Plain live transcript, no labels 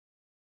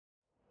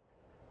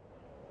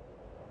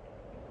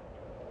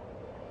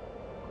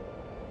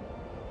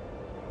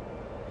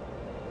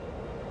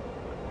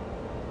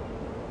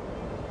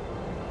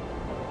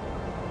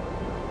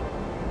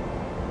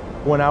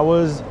When I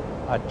was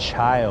a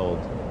child,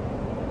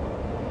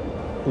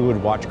 we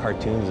would watch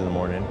cartoons in the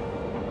morning.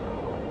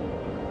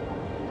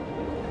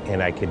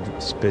 And I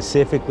could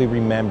specifically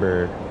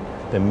remember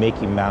the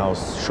Mickey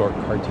Mouse short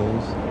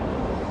cartoons.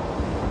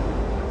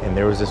 And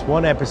there was this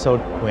one episode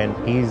when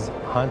he's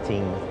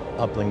hunting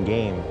upland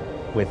game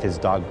with his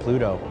dog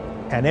Pluto.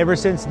 And ever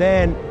since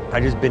then,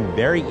 I've just been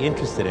very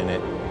interested in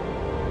it.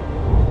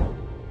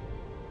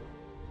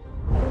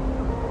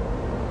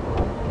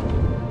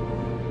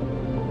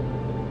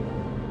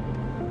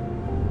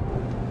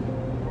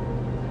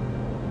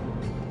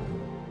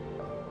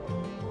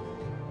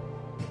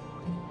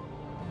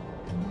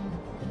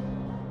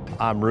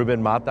 I'm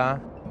Ruben Mata.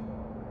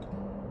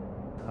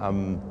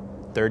 I'm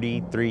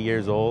 33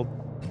 years old.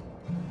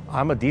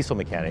 I'm a diesel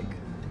mechanic.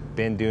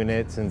 Been doing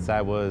it since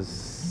I was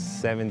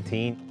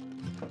 17.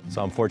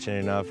 So I'm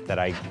fortunate enough that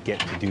I get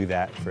to do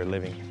that for a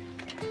living.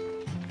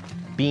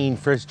 Being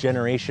first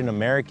generation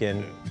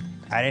American,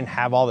 I didn't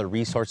have all the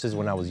resources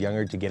when I was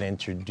younger to get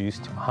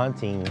introduced to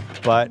hunting,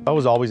 but I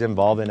was always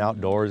involved in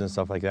outdoors and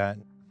stuff like that.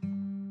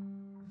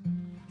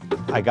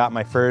 I got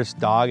my first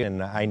dog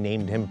and I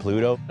named him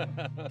Pluto.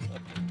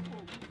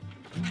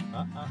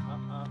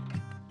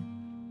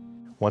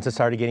 Once I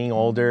started getting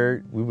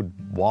older, we would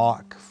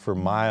walk for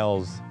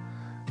miles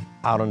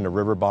out on the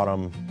river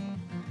bottom,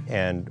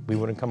 and we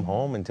wouldn't come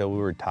home until we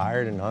were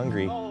tired and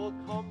hungry. Oh,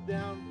 calm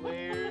down,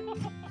 Blair.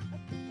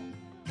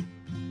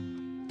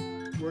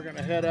 We're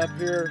gonna head up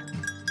here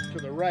to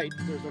the right.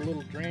 There's a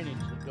little drainage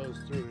that goes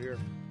through here.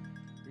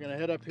 We're gonna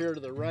head up here to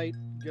the right,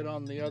 get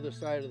on the other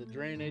side of the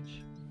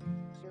drainage.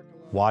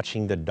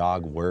 Watching the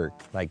dog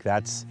work, like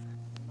that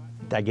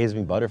gives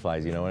me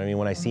butterflies, you know what I mean?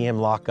 When I see him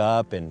lock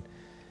up, and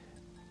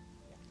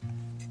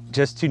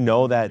just to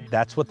know that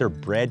that's what they're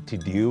bred to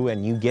do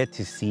and you get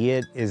to see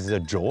it is a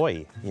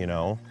joy, you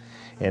know?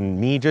 And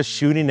me just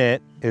shooting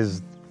it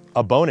is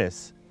a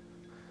bonus.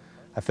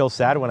 I feel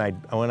sad when I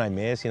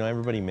miss, you know,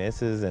 everybody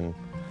misses, and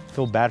I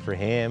feel bad for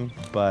him,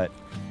 but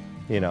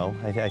you know,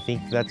 I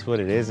think that's what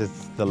it is.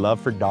 It's the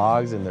love for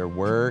dogs and their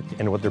work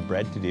and what they're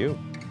bred to do.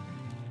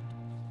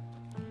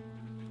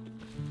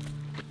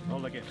 Oh,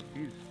 look at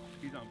him.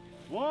 He's on.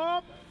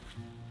 Whoop!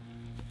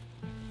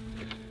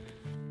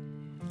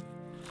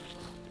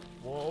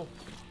 Whoa.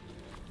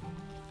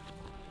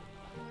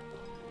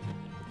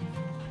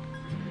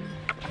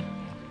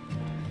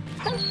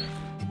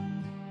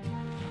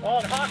 Oh,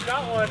 the hawk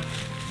got one.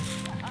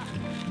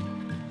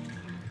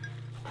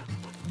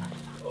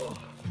 Oh.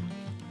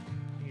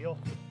 Heel.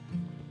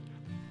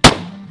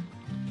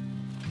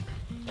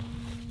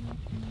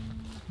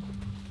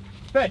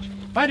 Fetch!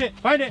 Find it!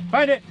 Find it!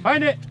 Find it!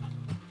 Find it!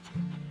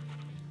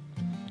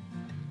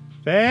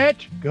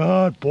 Fetch!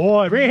 Good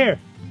boy! Right here!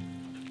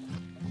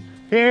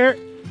 Here!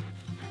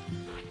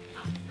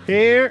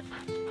 Here!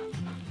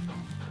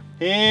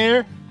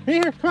 Here!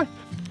 Here! Come on!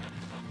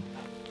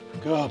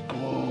 Good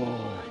boy!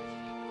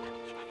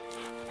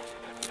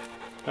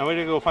 Now we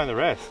need to go find the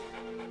rest.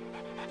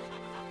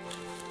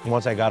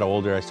 Once I got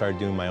older, I started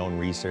doing my own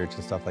research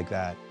and stuff like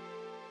that.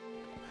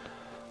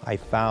 I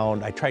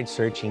tried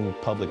searching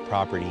public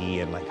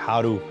property and like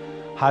how to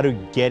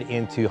get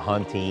into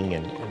hunting,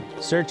 and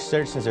search.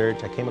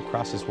 I came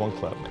across this one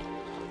club.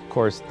 Of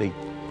course, they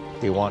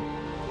want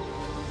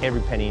every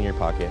penny in your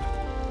pocket.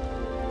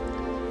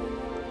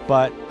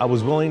 But I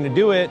was willing to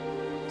do it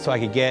so I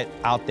could get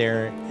out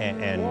there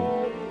and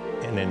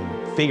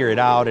then figure it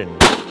out, and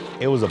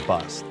it was a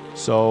bust.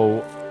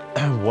 So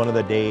one of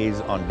the days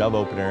on Dove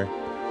Opener,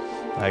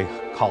 I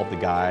called the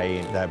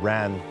guy that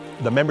ran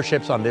the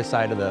memberships on this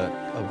side of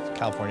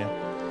California,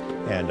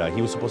 and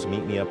he was supposed to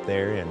meet me up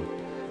there, and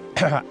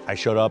I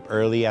showed up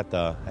early at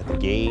the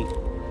gate.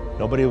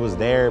 Nobody was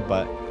there,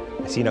 but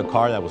I seen a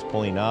car that was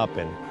pulling up,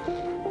 and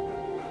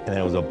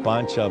there was a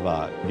bunch of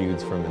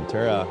dudes from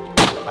Ventura.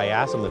 I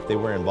asked them if they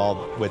were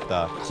involved with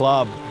the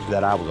club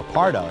that I was a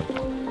part of.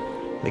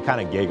 They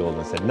kind of giggled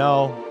and said,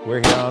 "No,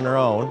 we're here on our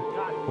own.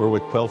 We're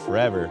with Quail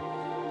Forever."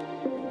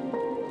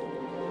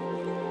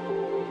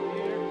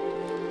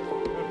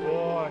 Good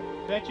boy.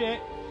 Fetch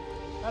it.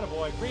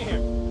 Attaboy. Bring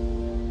it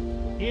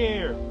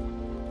here.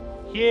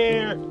 Here.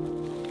 Here.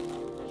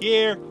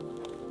 Here.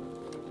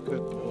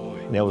 Good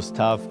boy. And it was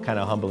tough, kind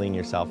of humbling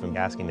yourself and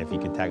asking if you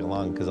could tag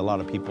along, because a lot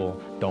of people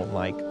don't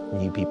like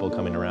new people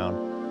coming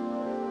around.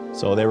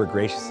 So they were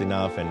gracious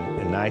enough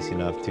and nice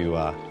enough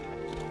to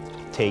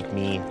take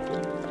me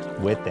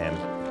with them.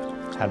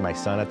 Had my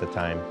son at the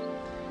time,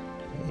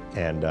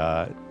 and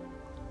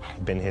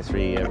been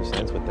history ever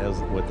since with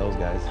those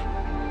guys.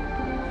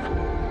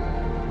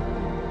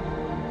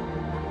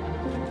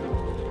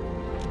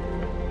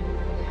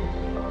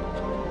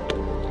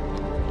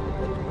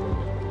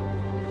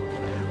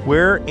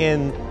 We're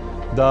in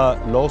the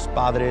Los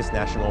Padres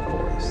National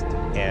Forest,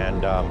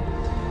 and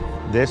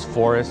this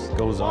forest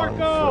goes on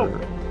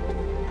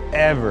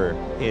forever.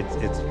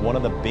 It's one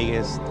of the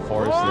biggest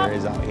forests there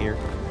is out here,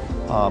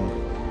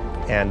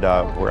 and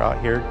we're out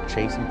here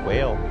chasing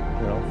quail,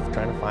 you know,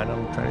 trying to find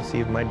them, trying to see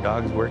if my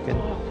dog's working.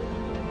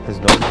 His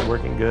nose is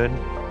working good.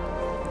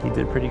 He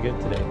did pretty good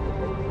today.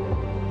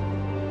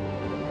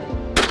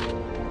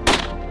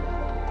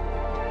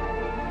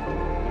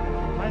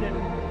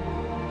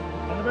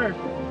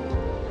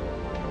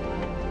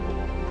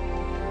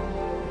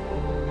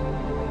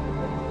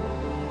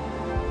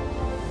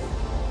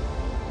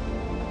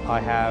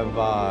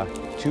 have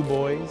 2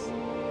 boys,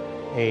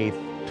 a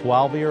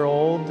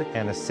 12-year-old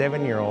and a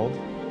 7-year-old.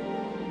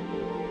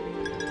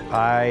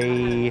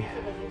 I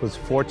was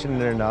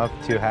fortunate enough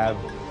to have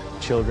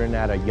children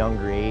at a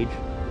younger age.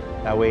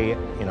 That way,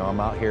 you know, I'm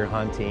out here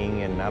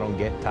hunting and I don't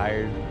get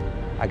tired.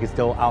 I can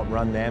still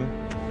outrun them.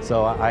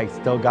 So I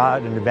still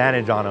got an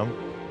advantage on them.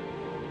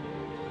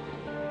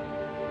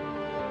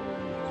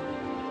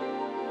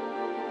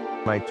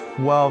 My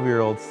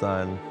 12-year-old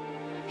son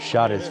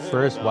shot his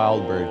first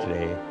wild bird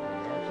today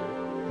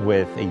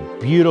with a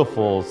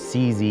beautiful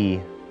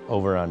CZ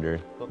over-under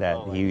that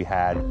he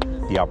had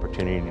the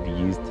opportunity to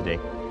use today.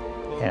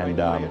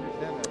 And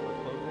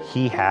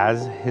he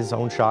has his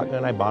own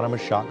shotgun. I bought him a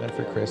shotgun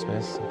for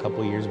Christmas a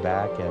couple years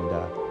back,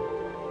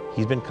 and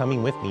he's been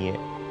coming with me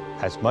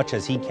as much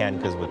as he can,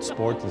 because with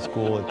sports and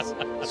school, it's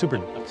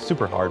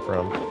super hard for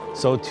him.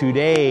 So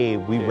today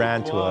we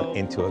ran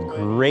into a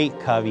great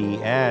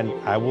covey, and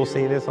I will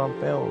say this on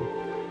film.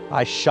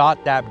 I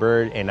shot that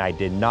bird and I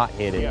did not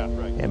hit it.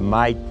 And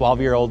my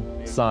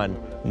 12-year-old son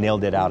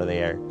nailed it out of the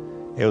air.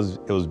 It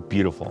was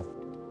beautiful.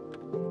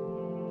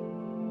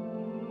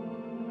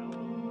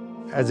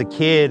 As a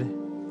kid,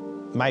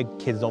 my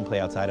kids don't play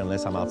outside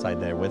unless I'm outside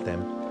there with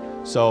them.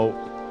 So,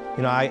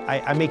 you know,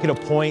 I make it a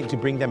point to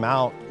bring them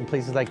out in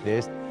places like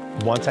this.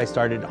 Once I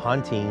started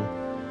hunting,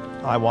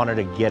 I wanted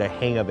to get a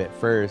hang of it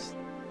first.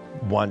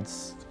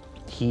 Once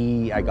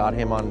I got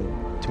him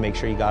on to make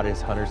sure he got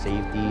his hunter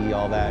safety,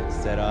 all that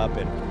set up,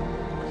 and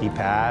he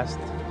passed,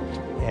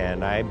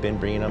 and I've been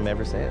bringing him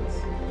ever since.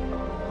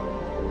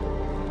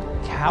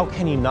 How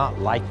can you not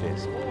like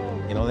this?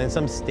 You know, in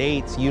some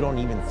states, you don't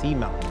even see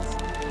mountains.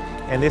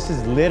 And this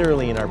is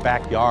literally in our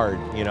backyard,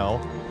 you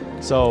know?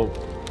 So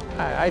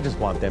I just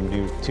want them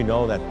to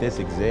know that this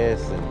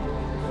exists, and,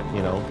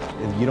 you know,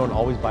 you don't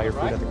always buy your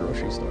food at the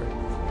grocery store,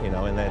 you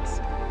know, and that's,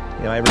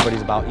 you know,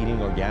 everybody's about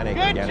eating organic,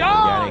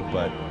 organic,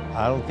 but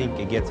I don't think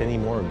it gets any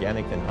more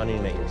organic than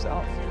hunting it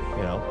yourself,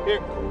 you know?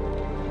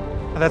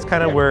 And that's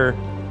kind of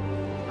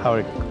how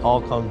it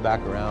all comes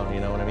back around, you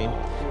know what I mean?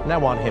 And I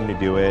want him to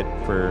do it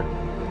for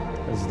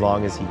as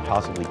long as he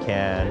possibly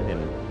can,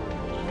 and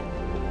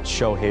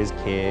show his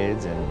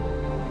kids and,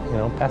 you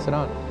know, pass it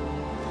on.